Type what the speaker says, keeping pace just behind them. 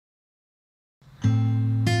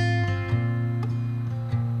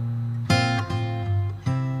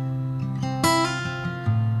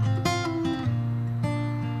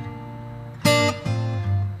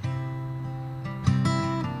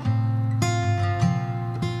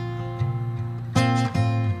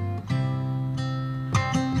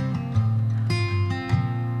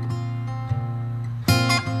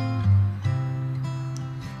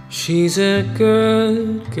She's a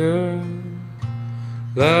good girl,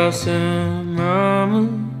 loves her mama,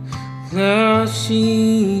 loves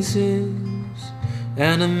Jesus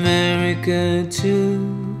and America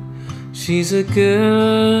too. She's a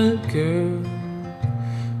good girl,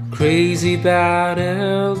 crazy about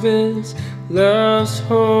Elvis, loves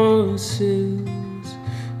horses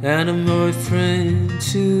and a boyfriend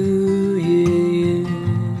too, yeah, yeah.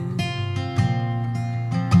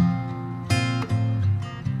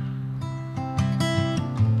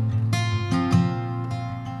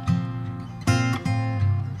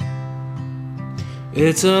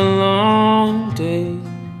 It's a long day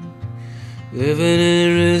living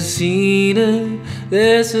in Reseda.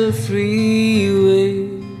 There's a freeway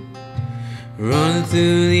running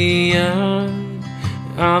through the yard.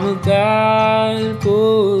 I'm a bad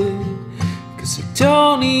boy, 'cause I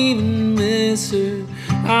don't even miss her.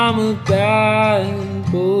 I'm a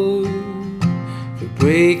bad boy for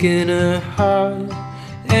breaking her heart,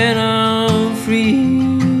 and I'm free.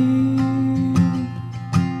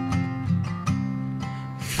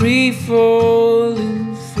 Free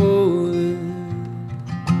falling, falling,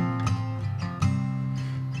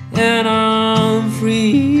 and I'm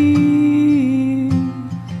free.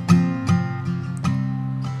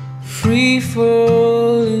 Free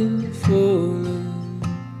falling, falling.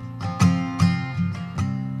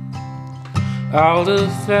 All the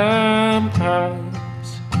vampires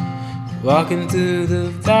walking through the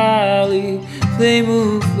valley, they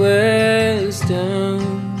move west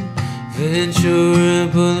down Ventura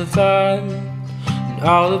Boulevard, and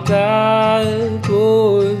all the bad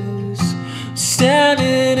boys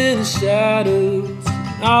standing in the shadows,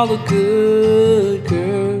 and all the good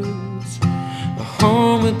girls are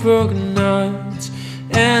home with broken hearts,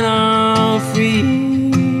 and I'm free.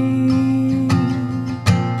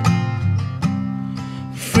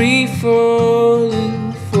 Free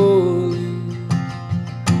falling, falling,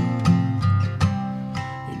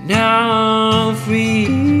 and now I'm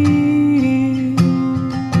free.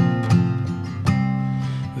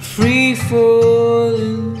 Free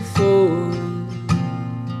falling, falling,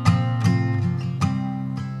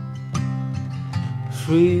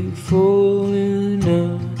 free falling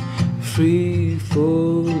now, free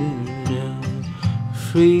falling now,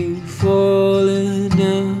 free falling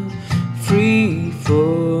now, free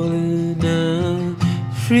falling now,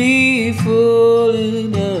 free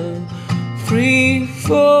falling now, free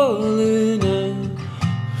falling now,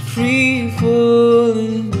 free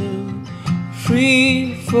falling now,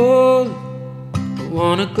 free falling. I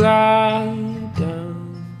wanna glide down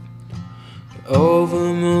over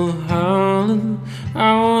Mulholland. I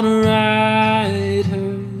wanna write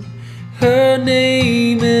her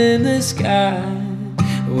name in the sky. I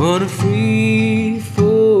wanna free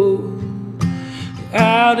fall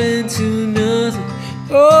out into nothing.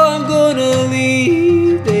 Oh, I'm gonna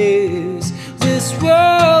leave this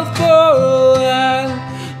world for a while,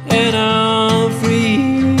 and I'm free.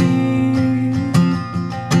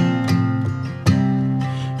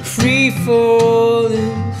 Free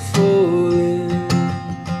falling, falling,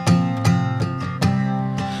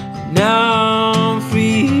 now I'm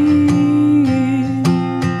free.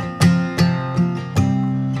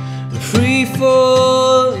 Free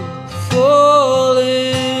falling,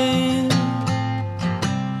 falling,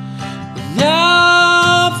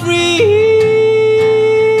 now I'm free.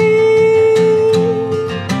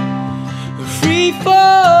 Free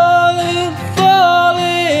falling,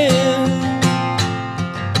 falling,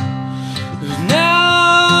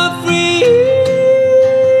 now I'm free.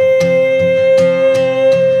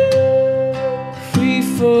 Free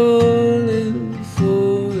falling,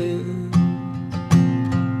 falling,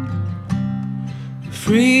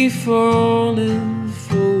 free falling,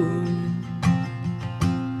 falling,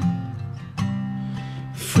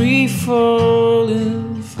 free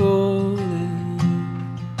falling, falling,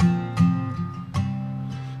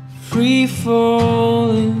 free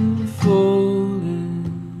falling, falling.